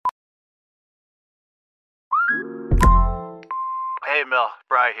Hey, Mel,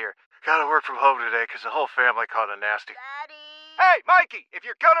 Bri here. Gotta work from home today because the whole family caught a nasty... Daddy! Hey, Mikey, if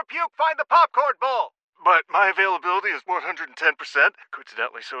you're gonna puke, find the popcorn bowl! But my availability is 110%.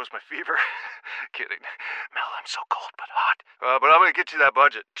 Coincidentally, so is my fever. Kidding. Mel, I'm so cold but hot. But I'm gonna get you that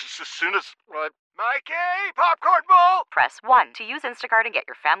budget just as soon as... Mikey, popcorn bowl! Press 1 to use Instacart and get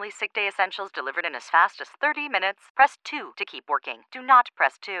your family's sick day essentials delivered in as fast as 30 minutes. Press 2 to keep working. Do not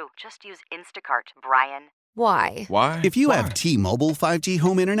press 2. Just use Instacart, Brian. Why? If you have T-Mobile 5G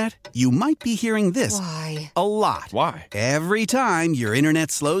home internet, you might be hearing this Why? a lot. Why? Every time your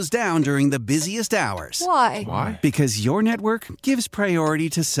internet slows down during the busiest hours. Why? Because your network gives priority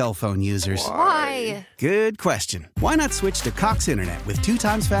to cell phone users. Why? Good question. Why not switch to Cox Internet with 2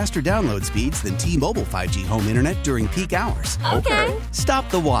 times faster download speeds than T-Mobile 5G home internet during peak hours? Okay. Stop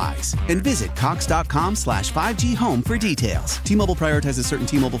the whys and visit cox.com/5G home for details. T-Mobile prioritizes certain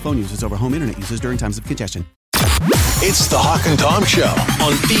T-Mobile phone users over home internet users during times of congestion. It's the Hawk and Tom Show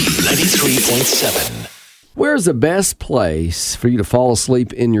on B93.7. Where's the best place for you to fall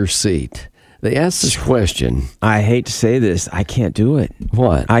asleep in your seat? They asked this question. I hate to say this. I can't do it.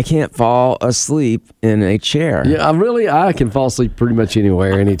 What? I can't fall asleep in a chair. Yeah, I can fall asleep pretty much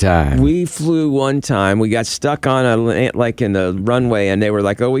anywhere, anytime. We flew one time. We got stuck on in the runway, and they were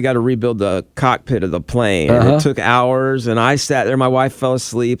like, "Oh, we got to rebuild the cockpit of the plane." And it took hours, and I sat there. My wife fell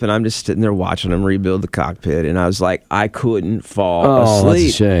asleep, and I'm just sitting there watching them rebuild the cockpit. And I was like, I couldn't fall asleep.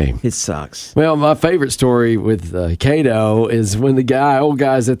 That's a shame. It sucks. Well, my favorite story with Cato is when the old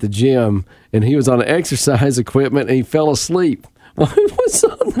guy's at the gym, and he was on exercise equipment, and he fell asleep. What's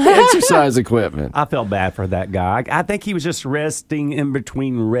on the exercise equipment? I felt bad for that guy. I think he was just resting in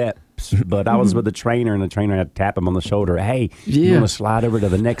between reps, but I was with the trainer, and the trainer had to tap him on the shoulder. Hey, you want to slide over to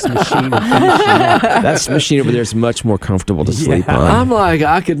the next machine and finish That machine over there is much more comfortable to sleep on. I'm like,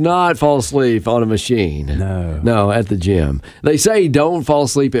 I could not fall asleep on a machine. No, at the gym. They say don't fall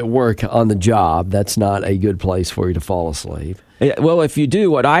asleep at work on the job. That's not a good place for you to fall asleep. Well, if you do,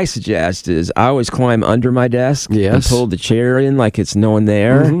 what I suggest is I always climb under my desk and pull the chair in like it's no one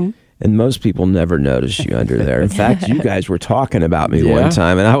there. Mm-hmm. And most people never notice you under there. In fact, you guys were talking about me one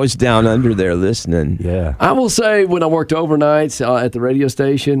time, and I was down under there listening. Yeah. I will say, when I worked overnights at the radio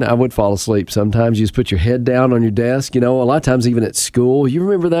station, I would fall asleep. Sometimes you just put your head down on your desk. You know, a lot of times even at school. You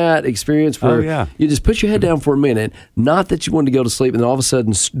remember that experience where you just put your head down for a minute, not that you wanted to go to sleep, and then all of a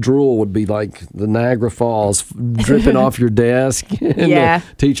sudden drool would be like the Niagara Falls dripping off your desk. And the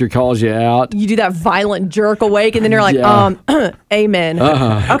teacher calls you out. You do that violent jerk awake, and then you're like, amen.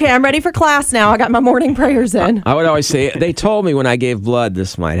 Okay, I'm ready for class now. I got my morning prayers in. I would always say, they told me when I gave blood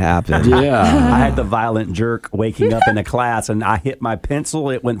this might happen. I had the violent jerk waking up in a class, and I hit my pencil.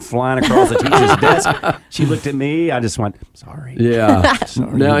 It went flying across the teacher's desk. She looked at me. I just went, sorry. Yeah.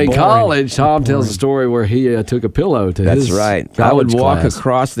 Sorry, now, in college, Tom tells a story where he took a pillow to his I would walk class.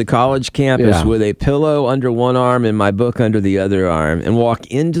 across the college campus with a pillow under one arm and my book under the other arm, and walk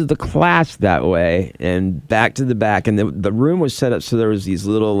into the class that way and back to the back. And the room was set up so there was these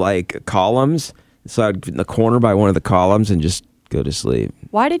little, like, columns, so I'd get in the corner by one of the columns and just go to sleep.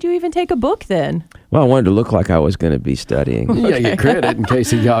 Why did you even take a book then? Well, I wanted to look like I was going to be studying. You gotta get credit in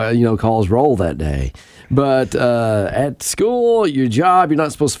case he got, calls roll that day. But at school, your job, you're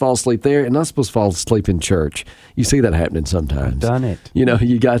not supposed to fall asleep there, and not supposed to fall asleep in church. You see that happening sometimes. I've done it.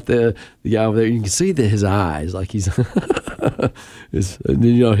 You got the guy over there. You can see his eyes, like he's, he's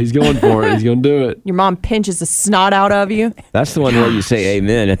going for it. He's going to do it. Your mom pinches the snot out of you. That's the one where you say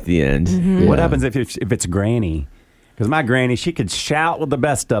amen at the end. Mm-hmm. What happens if it's Granny? Because my granny, she could shout with the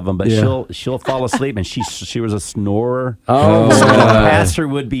best of them, but she'll fall asleep, and she was a snorer. So when the pastor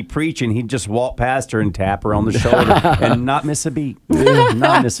would be preaching, he'd just walk past her and tap her on the shoulder and not miss a beat.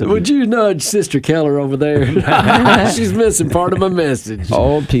 Not miss a beat. Would you nudge Sister Keller over there? She's missing part of my message.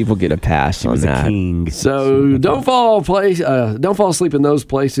 Old people get a pass on that. King. So don't fall asleep in those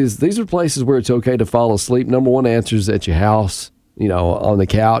places. These are places where it's okay to fall asleep. Number one answer is at your house. On the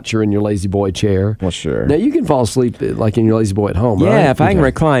couch or in your lazy boy chair. Well, sure. Now, you can fall asleep like in your lazy boy at home, right? Yeah, if I can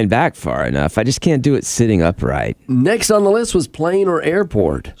recline back far enough. I just can't do it sitting upright. Next on the list was plane or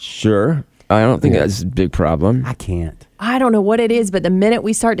airport. Sure. I don't think that's a big problem. I can't. I don't know what it is, but the minute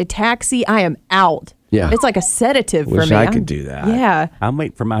we start to taxi, I am out. Yeah. It's like a sedative for me. Wish I could do that. Yeah. I'm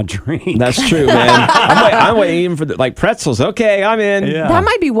waiting for my drink. That's true, man. I'm waiting even for pretzels. Okay, I'm in. Yeah. That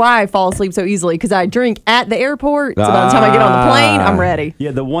might be why I fall asleep so easly, because I drink at the airport. So by the time I get on the plane, I'm ready.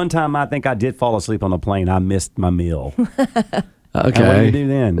 Yeah, the one time I think I did fall asleep on the plane, I missed my meal. Okay. And what do you do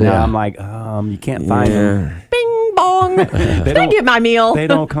then? Yeah. Now I'm like, you can't find them. Bing bong. Did I get my meal? They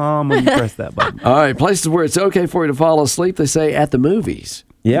don't come when you press that button. All right, places where it's okay for you to fall asleep, they say at the movies.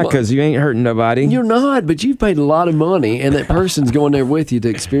 Yeah, because you ain't hurting nobody. You're not, but you've paid a lot of money, and that person's going there with you to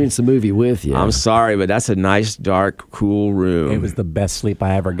experience the movie with you. I'm sorry, but that's a nice, dark, cool room. It was the best sleep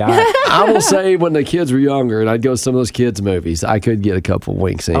I ever got. I will say, when the kids were younger, and I'd go to some of those kids' movies, I could get a couple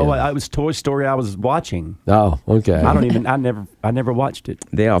winks in. Oh, it was Toy Story I was watching. Oh, okay. I never watched it.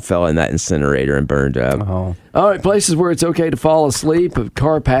 They all fell in that incinerator and burned up. Oh. All right, places where it's okay to fall asleep, a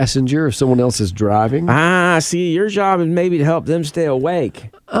car passenger if someone else is driving. See, your job is maybe to help them stay awake.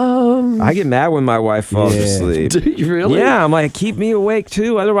 I get mad when my wife falls asleep. Do you really? Yeah, I'm like, keep me awake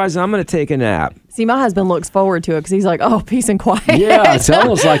too, otherwise I'm going to take a nap. See, my husband looks forward to it because he's like, oh, peace and quiet. Yeah, it's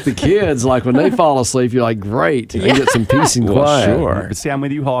almost like the kids. Like when they fall asleep, you're like, great, I get some peace and quiet. Sure. But see, I'm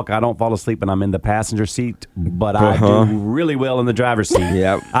with you, Hawk. I don't fall asleep when I'm in the passenger seat, but I do really well in the driver's seat.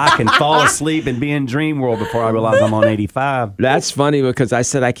 Yep. I can fall asleep and be in dream world before I realize I'm on 85. That's funny because I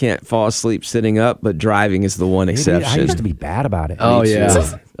said I can't fall asleep sitting up, but driving is the one exception. I used to be bad about it. Oh,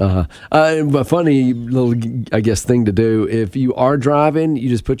 yeah. But funny little, I guess, thing to do. If you are driving, you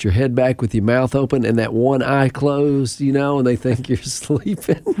just put your head back with your mouth open and that one eye closed, and they think you're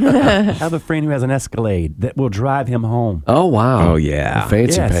sleeping. I have a friend who has an Escalade that will drive him home. Oh, wow. Oh, yeah.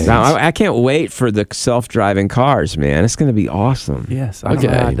 Fancy pants. Now, I can't wait for the self-driving cars, man. It's going to be awesome. Yes. I don't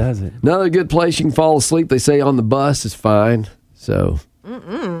know how it does it. Another good place you can fall asleep, they say on the bus is fine. So...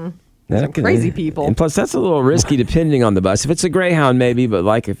 Crazy people. And plus, that's a little risky depending on the bus. If it's a Greyhound, maybe, but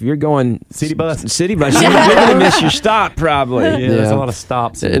like if you're going City bus, you're going to miss your stop probably. Yeah, there's a lot of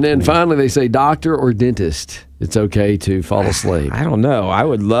stops. And then finally, they say doctor or dentist. It's okay to fall asleep. I don't know. I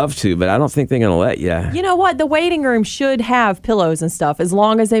would love to, but I don't think they're going to let you. You know what? The waiting room should have pillows and stuff as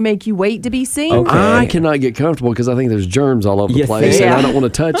long as they make you wait to be seen. Okay. I cannot get comfortable because I think there's germs all over the place, and I don't want to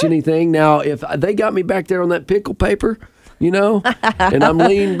touch anything. Now, if they got me back there on that pickle paper, and I'm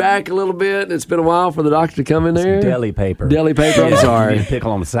leaned back a little bit, and it's been a while for the doctor to come in there. Deli paper. I'm sorry. You need a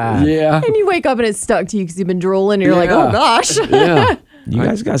pickle on the side. Yeah. And you wake up and it's stuck to you because you've been drooling, and you're like, oh, gosh. Yeah. You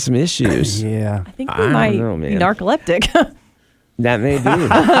guys got some issues. Yeah. I think we might be narcoleptic. That may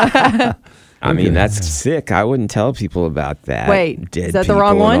be. I mean, that's sick. I wouldn't tell people about that. Wait, Dead is that the people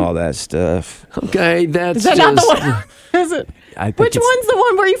wrong one? and all that stuff. Okay, that's Is that not the one? Is it? Which one's the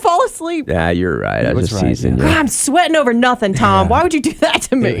one where you fall asleep? Yeah, you're right. I was just teasing you. I'm sweating over nothing, Tom. Why would you do that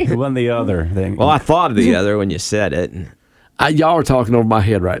to me? It wasn't the other thing. Well, I thought of the other when you said it. Y'all are talking over my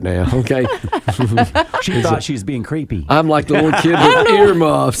head right now, okay? She thought she was being creepy. I'm like the little kid with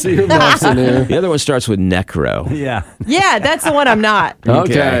earmuffs in there. The other one starts with necro. Yeah. Yeah, that's the one I'm not.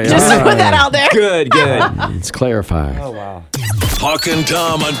 Okay. Just to put that out there. Good. It's clarified. Oh, wow. Hawk and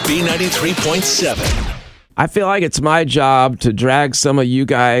Tom on B93.7. I feel like it's my job to drag some of you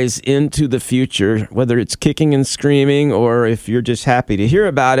guys into the future, whether it's kicking and screaming or if you're just happy to hear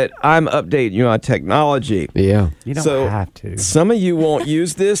about it. I'm updating you on technology. Yeah. You don't have to. Some of you won't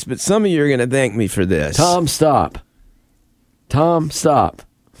use this, but some of you are going to thank me for this. Tom, stop.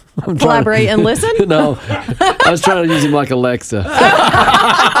 Collaborate and listen? No. I was trying to use him like Alexa.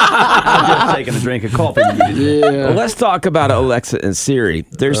 I'm just taking a drink of coffee. Yeah. Well, let's talk about Alexa and Siri.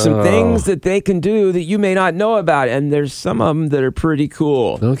 There's some things that they can do that you may not know about, and there's some of them that are pretty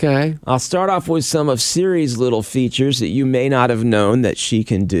cool. Okay. I'll start off with some of Siri's little features that you may not have known that she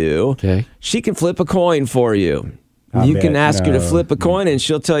can do. Okay. She can flip a coin for you. You can ask her to flip a coin, and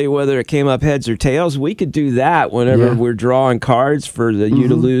she'll tell you whether it came up heads or tails. We could do that whenever we're drawing cards for you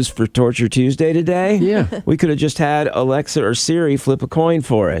to lose for Torture Tuesday today. Yeah. We could have just had Alexa or Siri flip a coin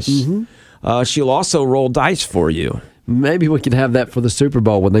for us. She'll also roll dice for you. Maybe we could have that for the Super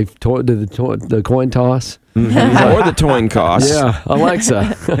Bowl when they do the coin toss. Or the coin toss. Yeah,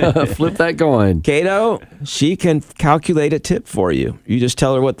 Alexa, flip that coin. Kato, she can calculate a tip for you. You just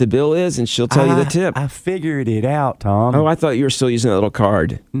tell her what the bill is, and she'll tell you the tip. I figured it out, Tom. Oh, I thought you were still using that little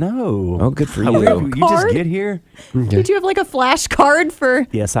card. No. Oh, good for you. You just get here? Did you have like a flashcard for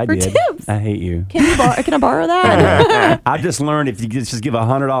Yes, I did. tips? I hate you. Can I borrow that? I've just learned if you just give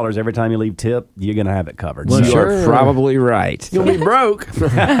 $100 every time you leave tip, you're going to have it covered. Well, You are probably right. You'll be broke.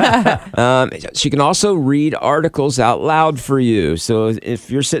 She can also read articles out loud for you. So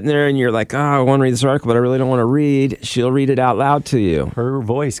if you're sitting there and you're like, I want to read this article, but I really don't want to read, she'll read it out loud to you. Her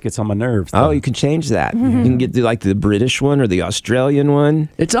voice gets on my nerves. Oh, you can change that. You can get the British one or the Australian one.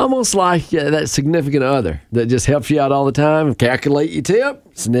 It's almost like that significant other that just helps you out all the time. Calculate your tip.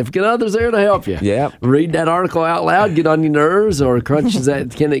 Significant other's there to help you. Yep. Read that article out loud, get on your nerves, or can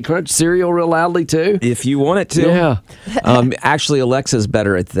it crunch cereal real loudly too? If you want it to. Yeah. Actually, Alexa's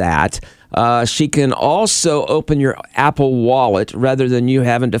better at that. She can also open your Apple Wallet. Rather than you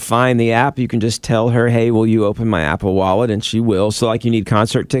having to find the app, you can just tell her, hey, will you open my Apple Wallet? And she will. So like you need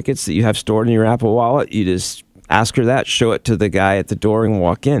concert tickets that you have stored in your Apple Wallet, you just ask her that. Show it to the guy at the door and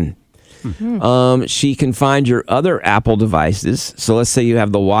walk in. She can find your other Apple devices. So let's say you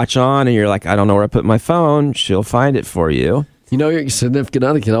have the watch on and you're like, I don't know where I put my phone. She'll find it for you. You know, your significant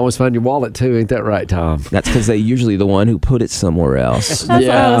other can always find your wallet, too. Ain't that right, Tom? That's because they're usually the one who put it somewhere else. That's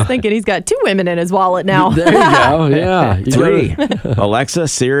what I was thinking. He's got 2 women in his wallet now. There you go. Yeah. 3. Alexa,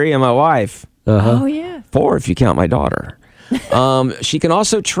 Siri, and my wife. Oh, yeah. 4 if you count my daughter. She can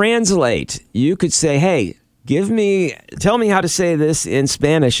also translate. You could say, hey, tell me how to say this in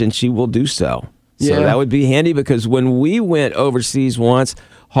Spanish, and she will do so. So that would be handy because when we went overseas once,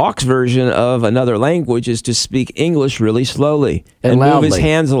 Hawk's version of another language is to speak English really slowly and move his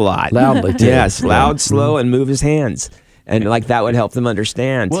hands a lot. Loudly, too. Yes, loud, slow, and move his hands. And like that would help them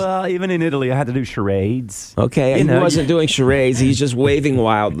understand. Well, even in Italy, I had to do charades. Okay, he wasn't doing charades. He's just waving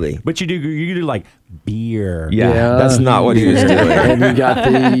wildly. But you do like beer. Yeah, that's not what he was doing. And you got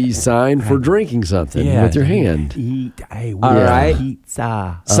the sign for drinking something with your hand. Eat. Hey, all right.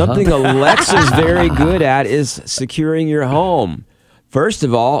 Pizza. Something Alexa's very good at is securing your home. First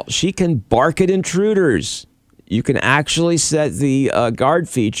of all, she can bark at intruders. You can actually set the guard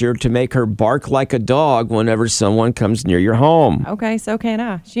feature to make her bark like a dog whenever someone comes near your home. Okay, so can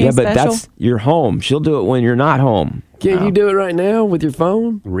I. She ain't but special. that's your home. She'll do it when you're not home. Can't you do it right now with your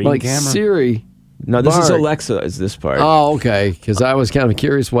phone? Ring camera. Siri. No, this is Alexa, is this part. Oh, okay. Because I was kind of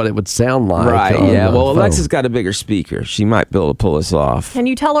curious what it would sound like. Right, yeah. Well, Alexa's got a bigger speaker. She might be able to pull us off. Can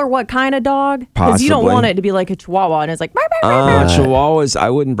you tell her what kind of dog? Because Possibly. you don't want it to be like a Chihuahua and it's like... Chihuahuas, I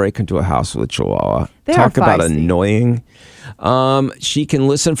wouldn't break into a house with a Chihuahua. Talk about annoying. She can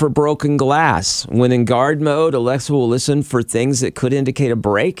listen for broken glass. When in guard mode, Alexa will listen for things that could indicate a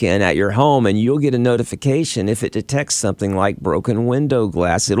break-in at your home, and you'll get a notification if it detects something like broken window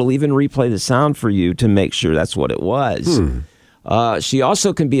glass. It'll even replay the sound for you to make sure that's what it was. She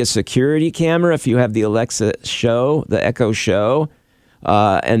also can be a security camera if you have the Alexa Show, the Echo Show,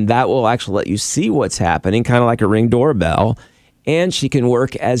 and that will actually let you see what's happening, kind of like a Ring doorbell. And she can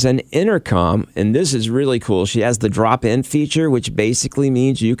work as an intercom, and this is really cool. She has the drop-in feature, which basically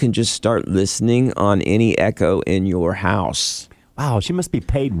means you can just start listening on any Echo in your house. Wow, she must be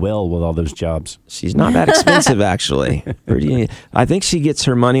paid well with all those jobs. She's not that expensive, actually. I think she gets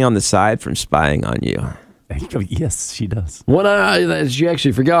her money on the side from spying on you. Yes, she does. As you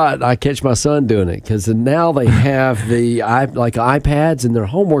actually forgot, I catch my son doing it because now they have the iPads and their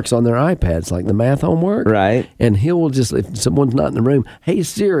homework's on their iPads, like the math homework. Right. And he will just, if someone's not in the room, hey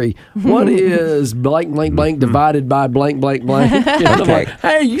Siri, what is blank blank blank divided by blank blank blank? I'm like,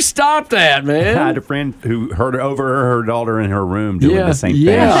 hey, you stop that, man. I had a friend who heard her daughter in her room doing the same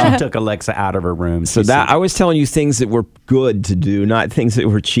thing. She took Alexa out of her room. So I was telling you things that were good to do, not things that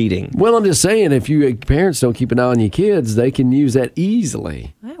were cheating. Well, I'm just saying, if you parents don't keep an eye on your kids, they can use that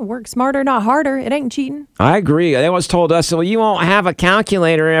easily. Work smarter, not harder. It ain't cheating. I agree. They always told us, well, you won't have a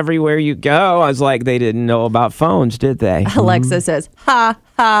calculator everywhere you go. I was like, they didn't know about phones, did they? Alexa says, ha,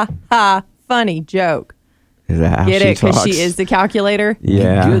 ha, ha, funny joke. Is that how Get she it? Because talks? she is the calculator?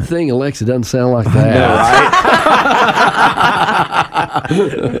 Yeah. Good thing Alexa doesn't sound like that.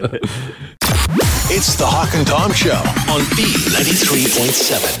 Right? It's the Hawk and Tom Show on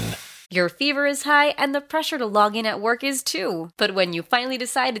B93.7. Your fever is high and the pressure to log in at work is too. But when you finally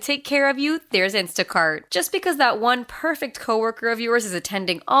decide to take care of you, there's Instacart. Just because that one perfect coworker of yours is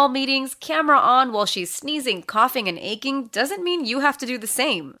attending all meetings, camera on while she's sneezing, coughing, and aching, doesn't mean you have to do the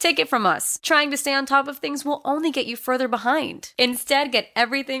same. Take it from us. Trying to stay on top of things will only get you further behind. Instead, get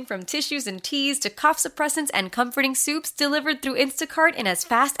everything from tissues and teas to cough suppressants and comforting soups delivered through Instacart in as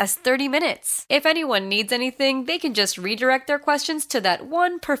fast as 30 minutes. If anyone needs anything, they can just redirect their questions to that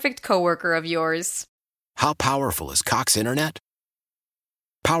one perfect coworker of yours. How powerful is Cox Internet?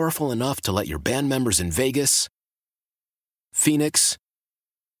 Powerful enough to let your band members in Vegas, Phoenix,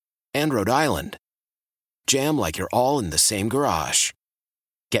 and Rhode Island jam like you're all in the same garage.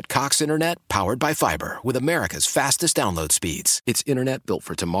 Get Cox Internet powered by fiber with America's fastest download speeds. It's internet built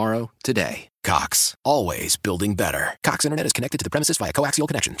for tomorrow, today. Cox, always building better. Cox Internet is connected to the premises via coaxial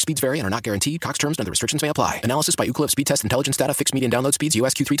connection. Speeds vary and are not guaranteed. Cox terms and other restrictions may apply. Analysis by Ookla Speed Test Intelligence Data. Fixed median download speeds.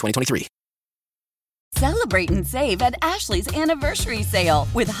 US Q3 2023. Celebrate and save at Ashley's Anniversary Sale.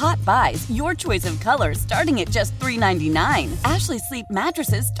 With Hot Buys, your choice of colors starting at just $3.99. Ashley Sleep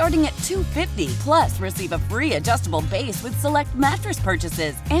mattresses starting at $2.50. Plus, receive a free adjustable base with select mattress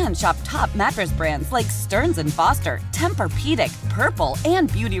purchases. And shop top mattress brands like Stearns & Foster, Tempur-Pedic, Purple, and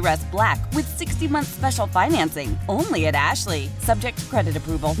Beautyrest Black with 60-month special financing. Only at Ashley. Subject to credit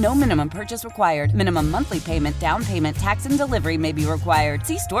approval. No minimum purchase required. Minimum monthly payment, down payment, tax, and delivery may be required.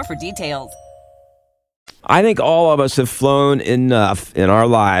 See store for details. I think all of us have flown enough in our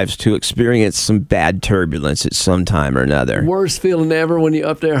lives to experience some bad turbulence at some time or another. Worst feeling ever when you're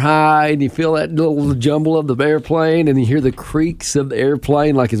up there high and you feel that little jumble of the airplane and you hear the creaks of the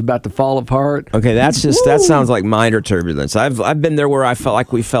airplane like it's about to fall apart. Okay, that sounds like minor turbulence. I've been there where I felt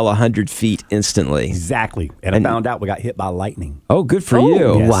like we fell 100 feet instantly. Exactly. And I found out we got hit by lightning. Oh, good for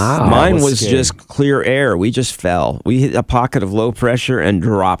you. Yes. Wow. Mine was just clear air. We just fell. We hit a pocket of low pressure and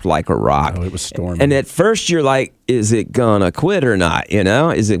dropped like a rock. Oh, it was storming. And at first you're like, is it gonna quit or not?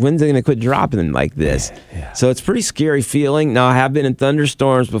 When's it gonna quit dropping like this? Yeah. So it's a pretty scary feeling. Now I have been in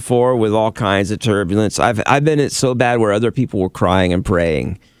thunderstorms before with all kinds of turbulence. I've been it so bad where other people were crying and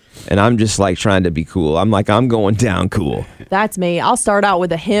praying. And I'm just like trying to be cool. I'm like, I'm going down cool. That's me. I'll start out with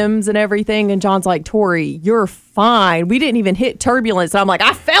the hymns and everything, and John's like, Tori, you're fine. We didn't even hit turbulence. And I'm like,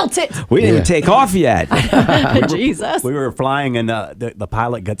 I felt it. We didn't even take off yet. Jesus. We were flying, and the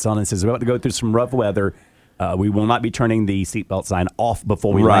pilot gets on and says, we're about to go through some rough weather. We will not be turning the seatbelt sign off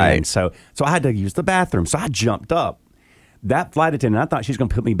before we land. So I had to use the bathroom. So I jumped up. That flight attendant, I thought she was going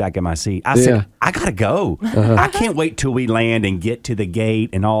to put me back in my seat. I said, I got to go. I can't wait till we land and get to the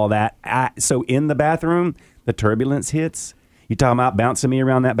gate and all that. So in the bathroom, the turbulence hits. You talking about bouncing me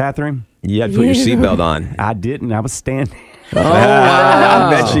around that bathroom? You had to put your seatbelt on. I didn't. I was standing. Oh, wow.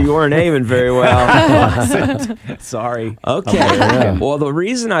 I bet you weren't aiming very well. Sorry. Okay. Well, the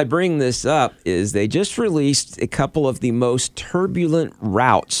reason I bring this up is they just released a couple of the most turbulent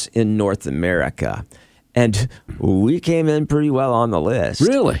routes in North America. And we came in pretty well on the list.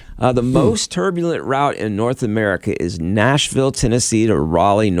 Really? The most turbulent route in North America is Nashville, Tennessee to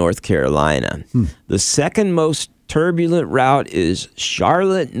Raleigh, North Carolina. The second most turbulent route is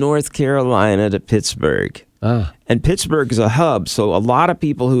Charlotte, North Carolina to Pittsburgh. And Pittsburgh is a hub, so a lot of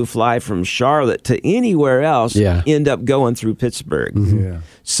people who fly from Charlotte to anywhere else end up going through Pittsburgh. Yeah.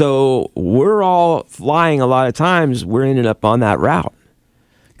 So we're all flying a lot of times, we're ending up on that route.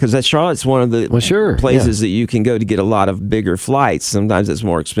 Because Charlotte's one of the places that you can go to get a lot of bigger flights. Sometimes it's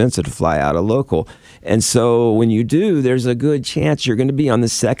more expensive to fly out of local. And so when you do, there's a good chance you're going to be on the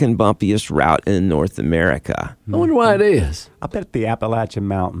second bumpiest route in North America. I wonder why it is. I bet the Appalachian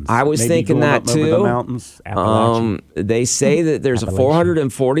Mountains. I was thinking that too. Over the mountains, they say that there's a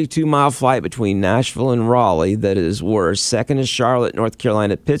 442-mile flight between Nashville and Raleigh that is worse. Second is Charlotte, North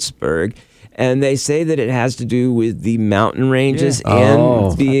Carolina, Pittsburgh. And they say that it has to do with the mountain ranges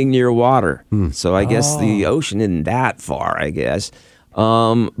and being near water. So I guess the ocean isn't that far, I guess.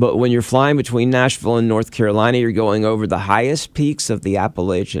 But when you're flying between Nashville and North Carolina, you're going over the highest peaks of the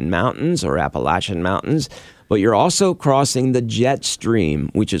Appalachian Mountains. But you're also crossing the jet stream,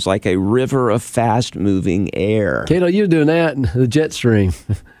 which is like a river of fast-moving air. Kato, you're doing that in the jet stream.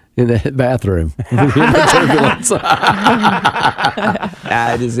 In the bathroom.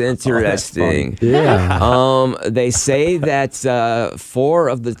 That is interesting. They say that 4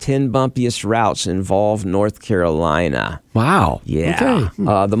 of the 10 bumpiest routes involve North Carolina. Wow. Yeah.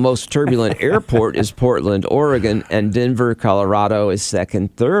 Okay. The most turbulent airport is Portland, Oregon, and Denver, Colorado is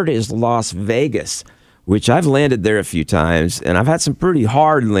second. Third is Las Vegas, which I've landed there a few times, and I've had some pretty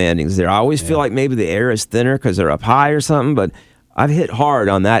hard landings there. I always feel like maybe the air is thinner because they're up high or something, but I've hit hard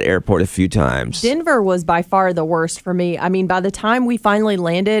on that airport a few times. Denver was by far the worst for me. I mean, by the time we finally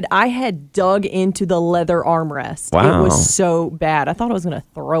landed, I had dug into the leather armrest. Wow. It was so bad. I thought I was going to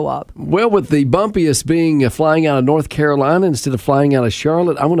throw up. Well, with the bumpiest being flying out of North Carolina instead of flying out of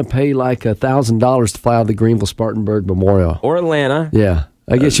Charlotte, I'm going to pay like $1,000 to fly out of the Greenville-Spartanburg Memorial. Or Atlanta. Yeah.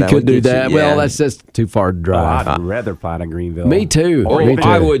 I guess you could do that. Well, that's just too far to drive. I'd rather fly to Greenville. Me too. Me too.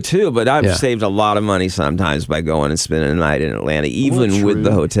 I would too, but I've saved a lot of money sometimes by going and spending a night in Atlanta, even with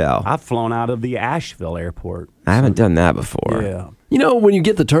the hotel. I've flown out of the Asheville airport. I haven't done that before. Yeah. You know, when you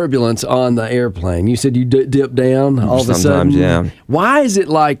get the turbulence on the airplane, you said you dip down all of a sudden. Sometimes, yeah. Why is it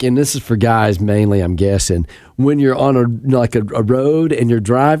like, and this is for guys mainly, I'm guessing, when you're on a road and you're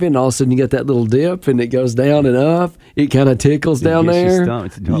driving, all of a sudden you get that little dip and it goes down and up. It kind of tickles down there.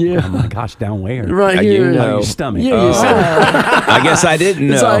 Yeah. Oh my gosh, down where? Right here. Your stomach. Yeah, your stomach. I guess I didn't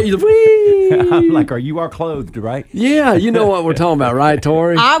know. I'm like, you are clothed, right? Yeah, you know what we're talking about, right,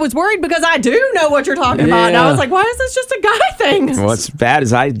 Tori? I was worried because I do know what you're talking about. And I was like, why is this just a guy thing? What's bad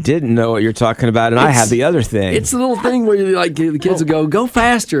is I didn't know what you're talking about, and I have the other thing. It's the little thing where you like the kids will go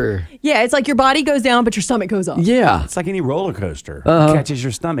faster. Yeah, it's like your body goes down, but your stomach goes up. Yeah. It's like any roller coaster. It catches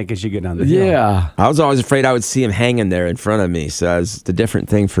your stomach as you go down the hill. Yeah. I was always afraid I would see him hanging there in front of me, so it's the different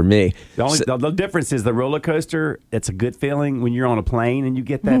thing for me. The difference is the roller coaster, it's a good feeling when you're on a plane and you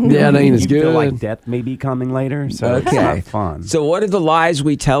get that. Yeah, it ain't as good. You feel like death may be coming later, so it's not fun. So what are the lies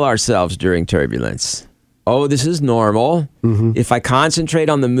we tell ourselves during turbulence? Oh, this is normal. If I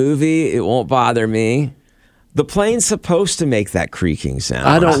concentrate on the movie, it won't bother me. The plane's supposed to make that creaking sound.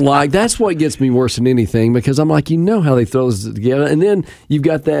 I don't like. That's what gets me worse than anything, because I'm like, how they throw this together, and then you've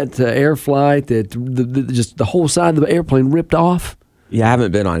got that air flight that just the whole side of the airplane ripped off. Yeah, I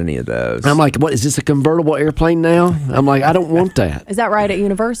haven't been on any of those. I'm like, what is this, a convertible airplane now? I'm like, I don't want that. Is that right at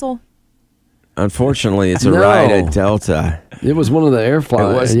Universal? Unfortunately, it's a ride at Delta. It was one of the air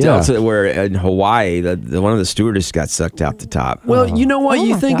flights. It was Delta, where in Hawaii, one of the stewardess got sucked out the top. Well, you know what?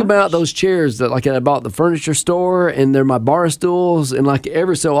 You think about those chairs that, like, I bought at the furniture store, and they're my bar stools, and like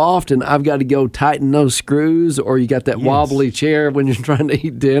every so often, I've got to go tighten those screws, or you got that wobbly chair when you're trying to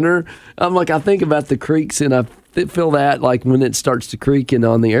eat dinner. I'm like, I think about the creaks, and I feel that like when it starts to creaking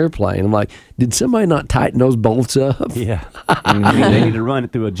on the airplane. I'm like, did somebody not tighten those bolts up? Yeah. They need to run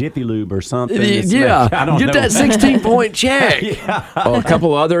it through a Jiffy Lube or something. Yeah. Get that 16-point check. Well, a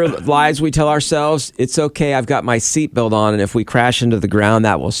couple other lies we tell ourselves. It's okay, I've got my seatbelt on, and if we crash into the ground,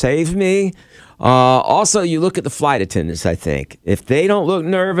 that will save me. Also, you look at the flight attendants, I think. If they don't look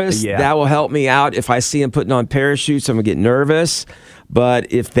nervous, that will help me out. If I see them putting on parachutes, I'm going to get nervous.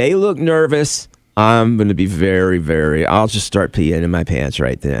 But if they look nervous, I'm going to be very, very, I'll just start peeing in my pants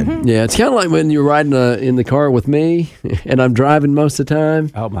right then. Mm-hmm. Yeah, it's kind of like when you're riding in the car with me and I'm driving most of the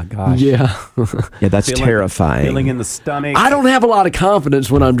time. Oh, my gosh. Yeah. Yeah, that's terrifying. Feeling in the stomach. I don't have a lot of confidence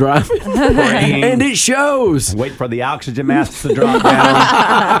when I'm driving. And it shows. Wait for the oxygen masks to drop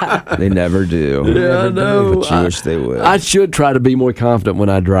down. They never do. Yeah, no. But you wish they would. I should try to be more confident when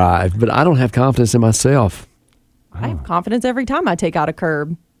I drive, but I don't have confidence in myself. I have confidence every time I take out a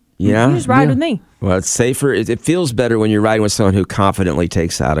curb. Yeah. You just ride with me. Well, it's safer. It feels better when you're riding with someone who confidently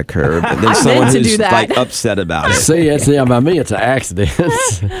takes out a curb than someone who's like upset about it. See, by me, it's an accident.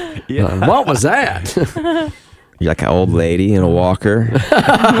 What was that? You're like an old lady in a walker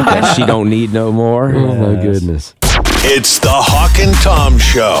that she don't need no more. Oh, my goodness. It's the Hawk and Tom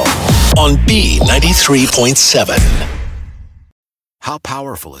Show on B93.7. How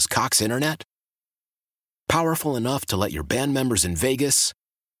powerful is Cox Internet? Powerful enough to let your band members in Vegas,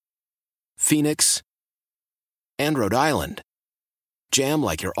 Phoenix, and Rhode Island jam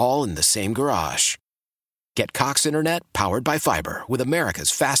like you're all in the same garage. Get Cox Internet powered by fiber with America's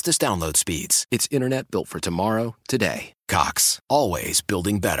fastest download speeds. It's internet built for tomorrow, today. Cox, always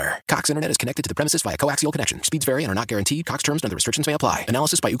building better. Cox Internet is connected to the premises via coaxial connection. Speeds vary and are not guaranteed. Cox terms and other restrictions may apply.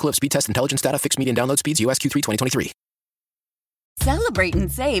 Analysis by Ookla of Speed Test Intelligence Data. Fixed median download speeds. US Q3 2023. Celebrate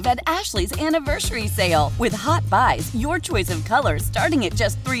and save at Ashley's Anniversary Sale. With Hot Buys, your choice of colors starting at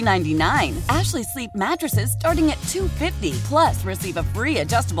just $3.99. Ashley Sleep mattresses starting at $2.50. Plus, receive a free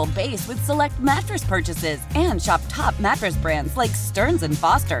adjustable base with select mattress purchases. And shop top mattress brands like Stearns &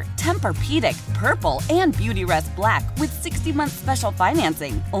 Foster, Tempur-Pedic, Purple, and Beautyrest Black with 60-month special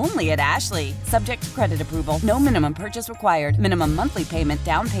financing. Only at Ashley. Subject to credit approval. No minimum purchase required. Minimum monthly payment,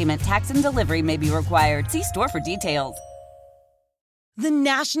 down payment, tax, and delivery may be required. See store for details. The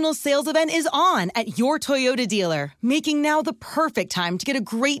national sales event is on at your Toyota dealer, making now the perfect time to get a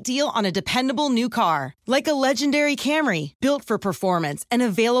great deal on a dependable new car. Like a legendary Camry, built for performance and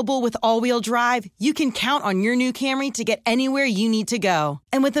available with all-wheel drive, you can count on your new Camry to get anywhere you need to go.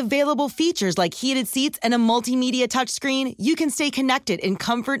 And with available features like heated seats and a multimedia touchscreen, you can stay connected in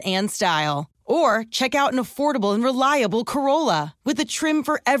comfort and style. Or check out an affordable and reliable Corolla with a trim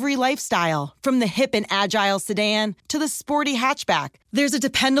for every lifestyle. From the hip and agile sedan to the sporty hatchback, there's a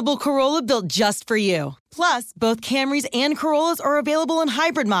dependable Corolla built just for you. Plus, both Camrys and Corollas are available in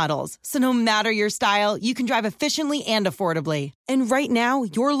hybrid models. So no matter your style, you can drive efficiently and affordably. And right now,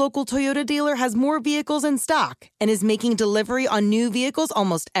 your local Toyota dealer has more vehicles in stock and is making delivery on new vehicles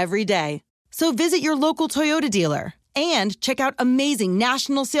almost every day. So visit your local Toyota dealer. And check out amazing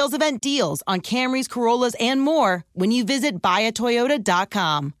national sales event deals on Camrys, Corollas, and more when you visit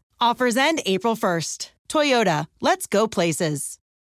buyatoyota.com. Offers end April 1st. Toyota, let's go places.